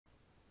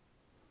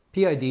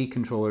PID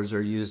controllers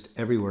are used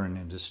everywhere in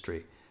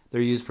industry.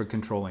 They're used for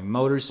controlling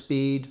motor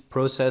speed,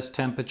 process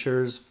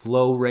temperatures,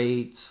 flow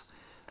rates,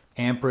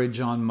 amperage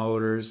on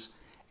motors.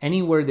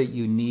 Anywhere that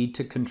you need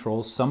to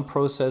control some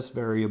process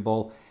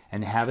variable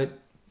and have it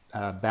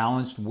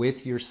balanced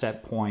with your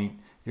set point,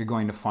 you're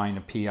going to find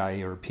a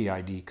PI or a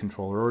PID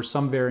controller or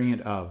some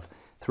variant of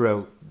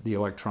throughout the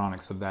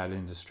electronics of that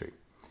industry.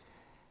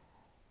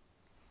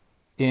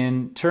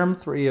 In term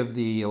 3 of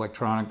the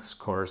electronics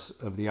course,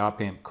 of the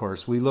op-amp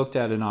course, we looked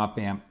at an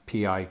op-amp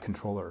PI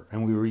controller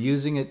and we were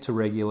using it to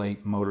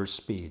regulate motor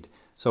speed.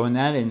 So in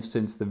that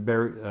instance,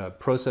 the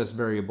process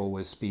variable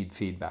was speed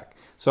feedback.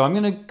 So I'm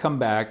going to come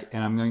back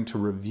and I'm going to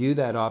review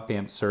that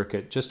op-amp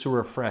circuit just to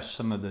refresh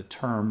some of the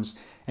terms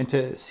and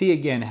to see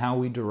again how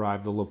we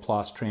derive the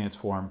Laplace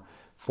transform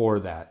for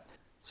that.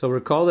 So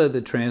recall that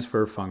the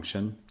transfer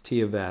function,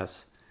 T of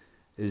S,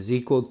 is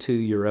equal to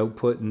your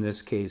output, in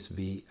this case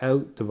V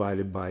out,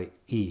 divided by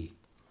E.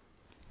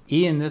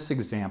 E in this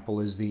example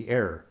is the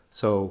error.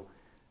 So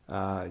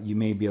you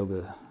may be able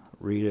to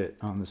read it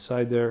on the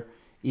side there.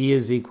 E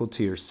is equal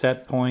to your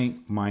set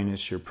point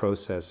minus your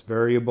process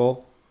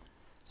variable.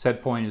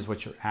 Set point is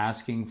what you're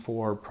asking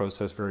for.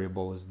 Process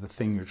variable is the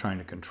thing you're trying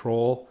to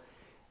control.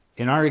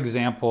 In our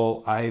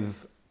example,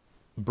 I've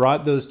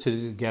brought those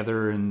two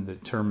together in the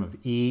term of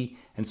E,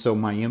 and so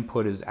my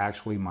input is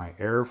actually my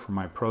error for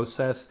my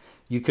process.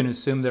 You can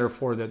assume,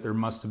 therefore, that there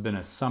must have been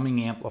a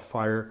summing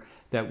amplifier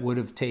that would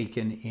have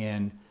taken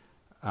in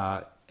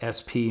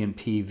SP and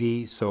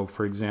PV. So,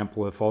 for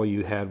example, if all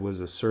you had was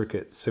a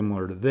circuit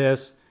similar to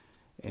this,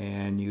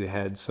 and you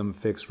had some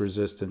fixed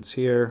resistance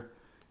here,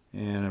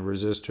 and a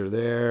resistor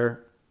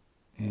there,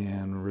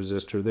 and a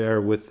resistor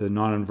there with the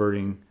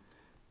non-inverting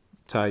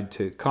tied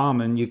to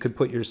common, you could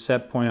put your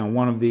set point on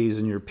one of these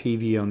and your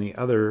PV on the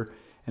other,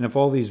 and if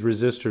all these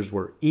resistors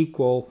were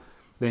equal,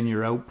 then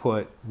your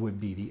output would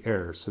be the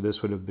error. So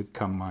this would have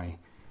become my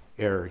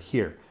error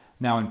here.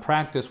 Now in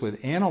practice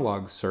with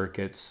analog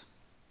circuits,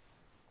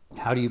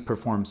 how do you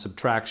perform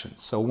subtraction?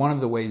 So one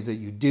of the ways that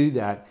you do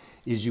that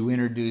is you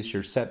introduce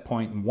your set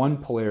point in one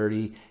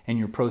polarity and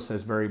your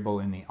process variable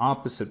in the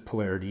opposite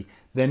polarity.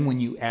 Then when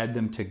you add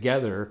them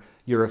together,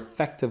 you're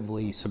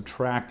effectively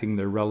subtracting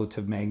their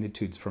relative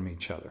magnitudes from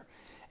each other.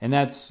 And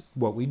that's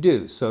what we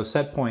do. So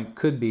set point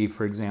could be,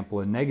 for example,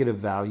 a negative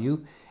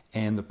value,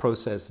 and the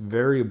process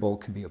variable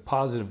could be a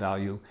positive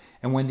value.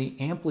 And when the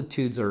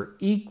amplitudes are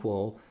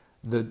equal,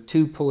 the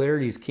two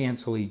polarities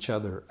cancel each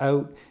other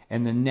out,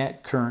 and the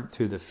net current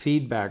through the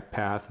feedback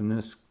path, in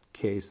this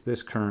case,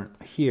 this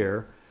current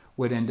here,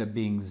 would end up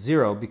being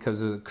 0 because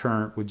the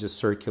current would just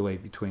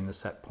circulate between the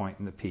set point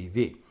and the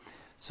PV.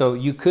 So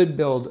you could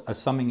build a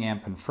summing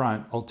amp in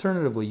front.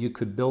 Alternatively, you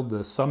could build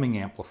the summing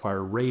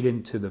amplifier right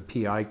into the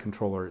PI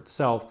controller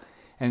itself,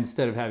 and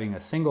instead of having a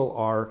single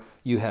R,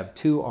 you have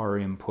two R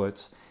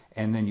inputs,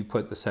 and then you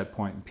put the set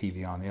point and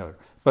PV on the other.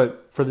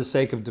 But for the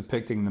sake of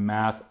depicting the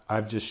math,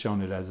 I've just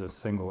shown it as a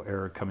single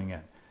error coming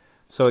in.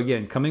 So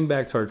again, coming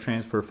back to our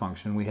transfer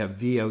function, we have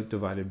V out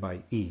divided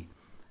by E.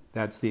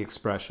 That's the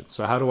expression.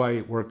 So how do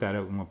I work that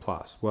out in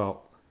Laplace?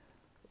 Well,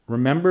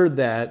 remember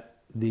that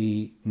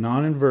the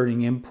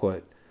non-inverting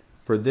input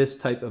for this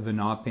type of an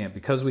op-amp,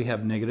 because we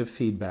have negative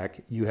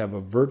feedback, you have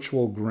a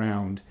virtual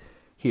ground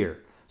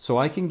here. So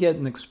I can get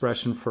an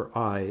expression for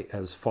I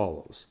as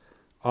follows.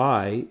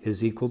 I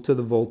is equal to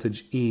the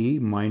voltage E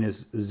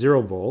minus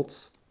 0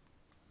 volts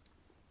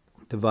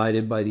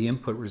divided by the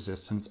input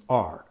resistance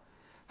R.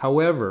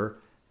 However,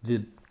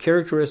 the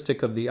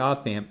characteristic of the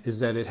op-amp is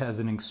that it has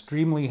an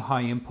extremely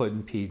high input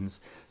impedance,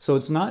 so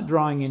it's not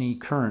drawing any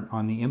current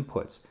on the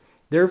inputs.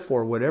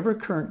 Therefore, whatever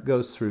current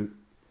goes through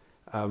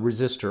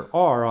resistor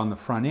R on the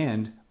front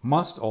end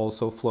must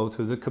also flow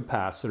through the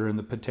capacitor and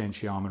the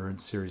potentiometer in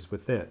series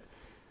with it.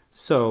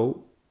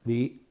 So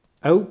the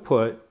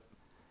output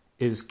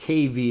is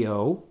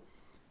KVO.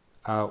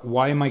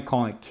 Why am I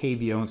calling it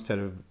KVO instead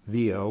of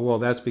VO? Well,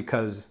 that's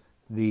because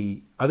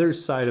the other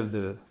side of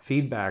the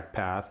feedback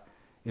path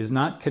is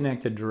not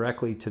connected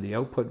directly to the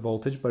output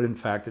voltage, but in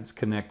fact it's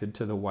connected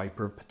to the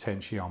wiper of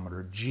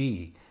potentiometer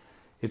G.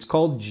 It's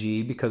called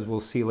G because we'll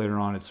see later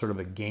on it's sort of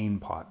a gain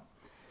pot.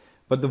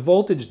 But the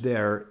voltage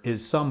there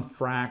is some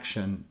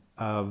fraction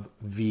of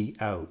V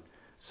out.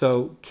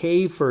 So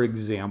K, for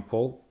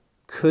example,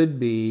 could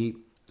be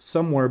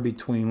somewhere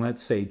between,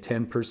 let's say,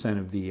 10%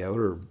 of V out,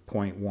 or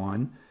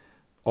 0.1,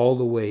 all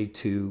the way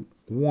to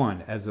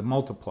 1 as a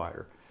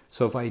multiplier.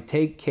 So if I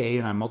take K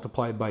and I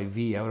multiply it by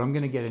V out, I'm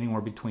going to get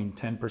anywhere between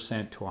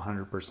 10% to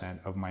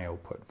 100% of my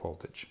output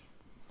voltage.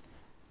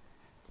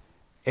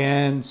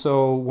 And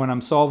so when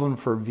I'm solving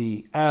for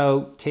V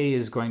out, K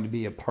is going to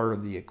be a part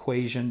of the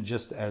equation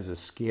just as a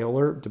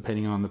scalar,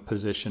 depending on the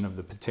position of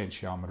the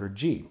potentiometer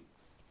G.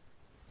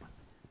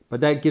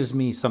 But that gives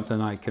me something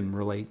I can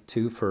relate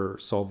to for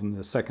solving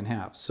the second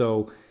half.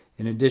 So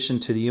in addition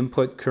to the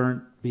input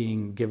current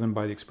being given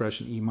by the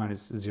expression E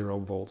minus 0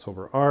 volts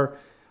over R,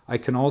 I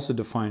can also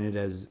define it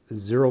as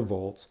 0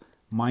 volts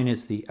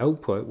minus the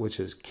output, which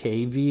is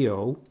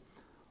KVO,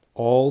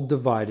 all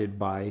divided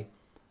by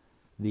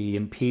the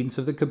impedance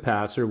of the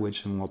capacitor,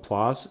 which in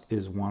Laplace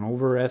is 1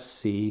 over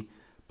SC,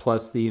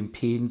 plus the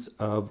impedance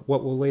of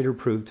what will later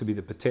prove to be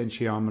the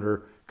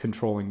potentiometer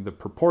controlling the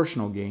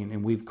proportional gain,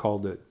 and we've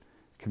called it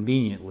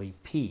conveniently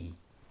P.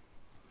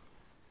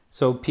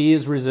 So P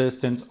is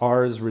resistance,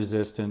 R is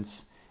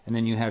resistance, and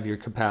then you have your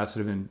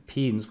capacitive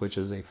impedance, which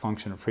is a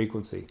function of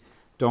frequency.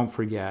 Don't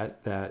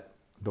forget that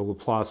the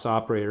Laplace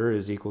operator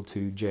is equal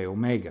to j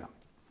omega,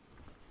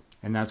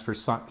 and that's for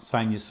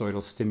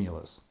sinusoidal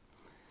stimulus.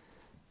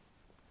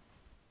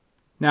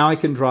 Now I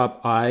can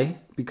drop I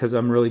because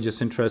I'm really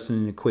just interested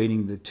in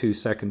equating the two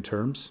second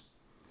terms.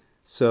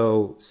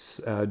 So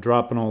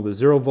dropping all the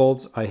 0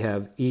 volts, I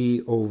have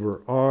E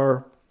over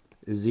R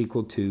is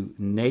equal to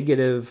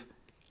negative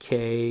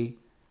K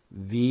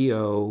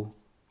VO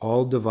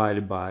all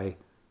divided by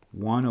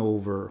 1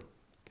 over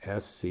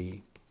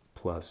SC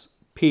plus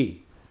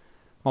P.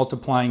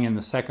 Multiplying in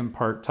the second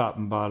part, top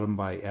and bottom,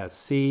 by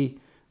SC,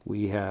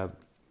 we have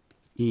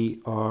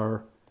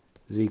ER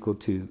is equal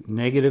to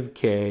negative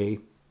K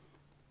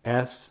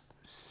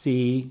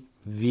SCVO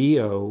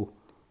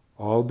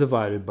all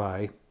divided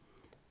by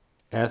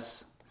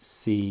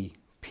SCP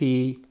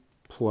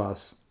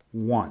plus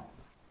 1.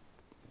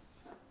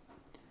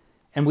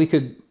 And we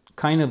could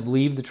kind of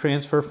leave the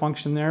transfer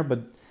function there,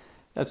 but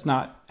that's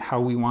not how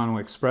we want to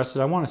express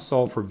it. I want to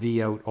solve for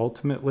V out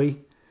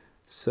ultimately.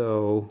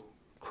 So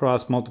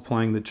cross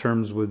multiplying the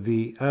terms with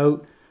V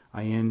out,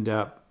 I end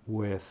up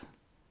with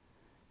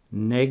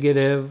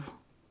negative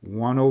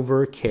 1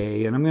 over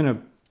K, and I'm going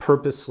to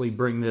purposely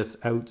bring this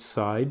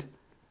outside,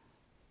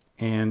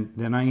 and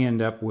then I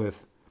end up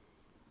with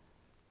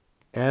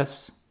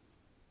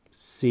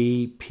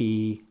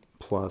SCP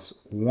plus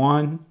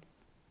 1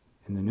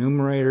 in the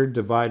numerator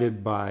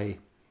divided by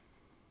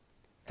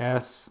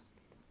SRC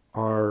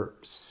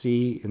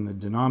in the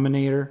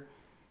denominator,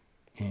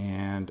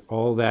 and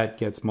all that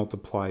gets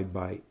multiplied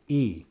by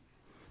E.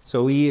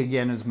 So E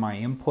again is my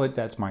input,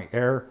 that's my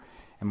error,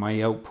 and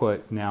my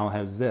output now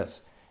has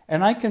this.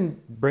 And I can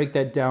break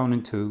that down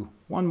into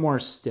one more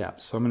step.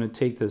 So I'm going to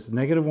take this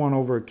negative 1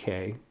 over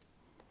K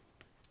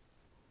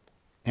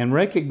and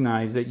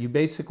recognize that you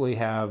basically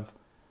have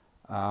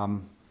a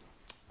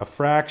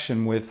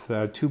fraction with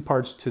 2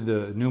 parts to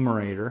the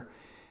numerator.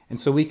 And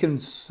so we can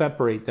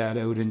separate that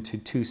out into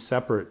 2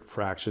 separate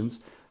fractions.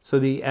 So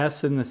the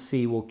S and the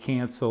C will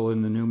cancel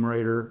in the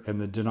numerator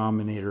and the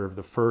denominator of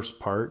the first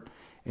part,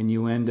 and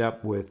you end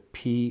up with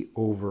P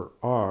over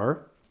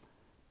R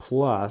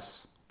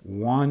plus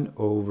 1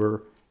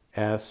 over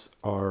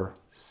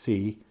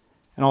SRC,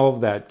 and all of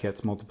that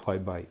gets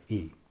multiplied by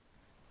E.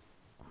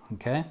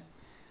 Okay?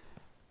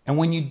 And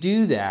when you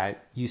do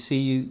that, you see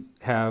you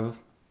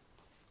have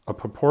a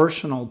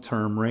proportional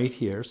term right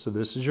here. So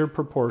this is your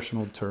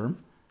proportional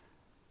term.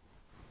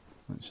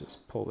 Let's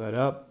just pull that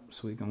up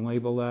so we can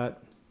label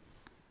that.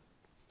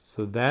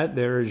 So that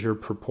there is your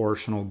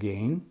proportional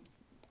gain.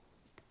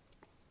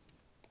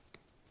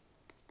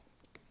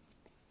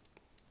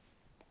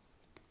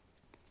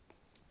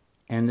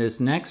 And this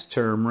next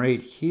term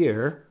right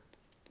here,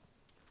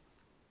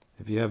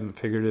 if you haven't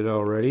figured it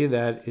already,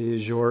 that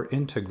is your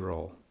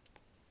integral.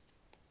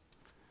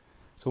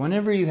 So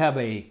whenever you have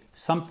a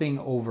something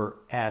over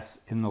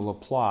S in the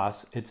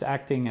Laplace, it's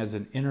acting as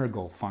an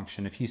integral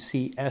function. If you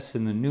see S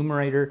in the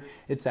numerator,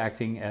 it's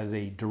acting as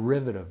a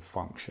derivative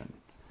function.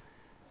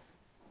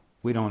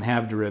 We don't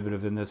have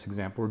derivative in this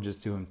example, we're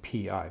just doing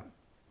PI.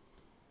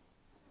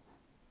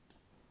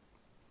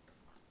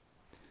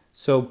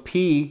 So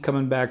P,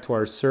 coming back to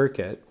our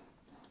circuit,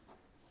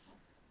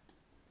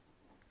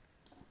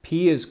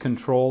 P is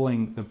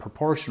controlling the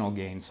proportional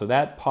gain. So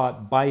that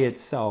pot by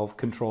itself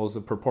controls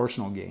the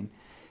proportional gain.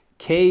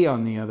 K,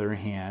 on the other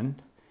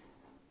hand,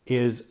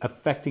 is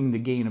affecting the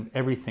gain of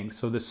everything.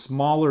 So the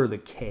smaller the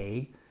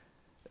K,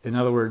 in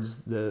other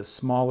words, the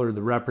smaller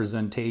the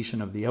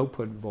representation of the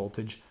output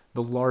voltage,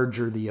 the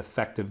larger the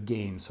effective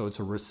gain. So it's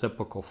a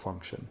reciprocal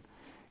function.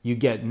 You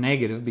get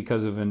negative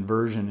because of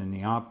inversion in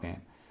the op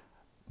amp.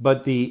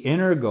 But the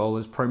integral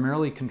is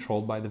primarily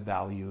controlled by the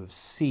value of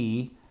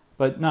C,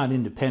 but not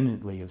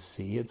independently of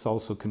C. It's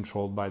also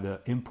controlled by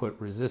the input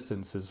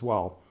resistance as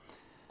well.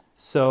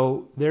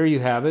 So there you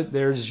have it.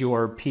 There's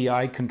your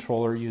PI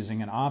controller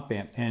using an op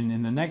amp. And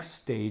in the next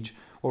stage,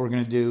 what we're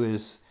going to do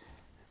is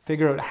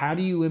figure out how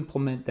do you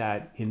implement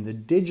that in the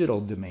digital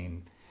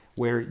domain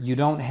where you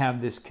don't have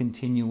this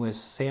continuous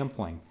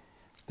sampling.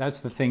 That's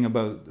the thing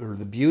about, or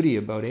the beauty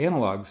about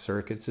analog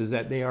circuits, is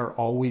that they are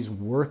always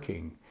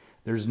working.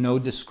 There's no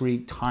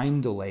discrete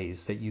time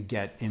delays that you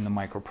get in the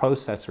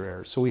microprocessor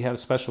errors. So we have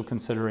special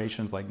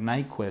considerations like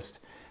Nyquist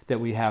that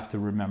we have to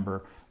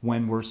remember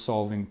when we're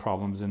solving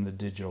problems in the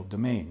digital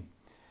domain.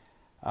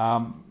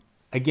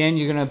 Again,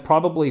 you're going to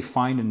probably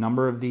find a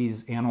number of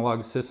these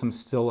analog systems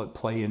still at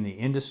play in the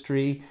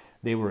industry.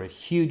 They were a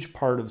huge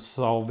part of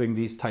solving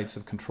these types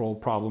of control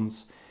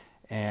problems.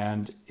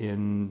 And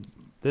in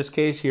this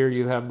case here,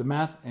 you have the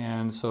math.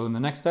 And so in the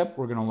next step,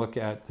 we're going to look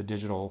at the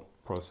digital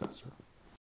processor.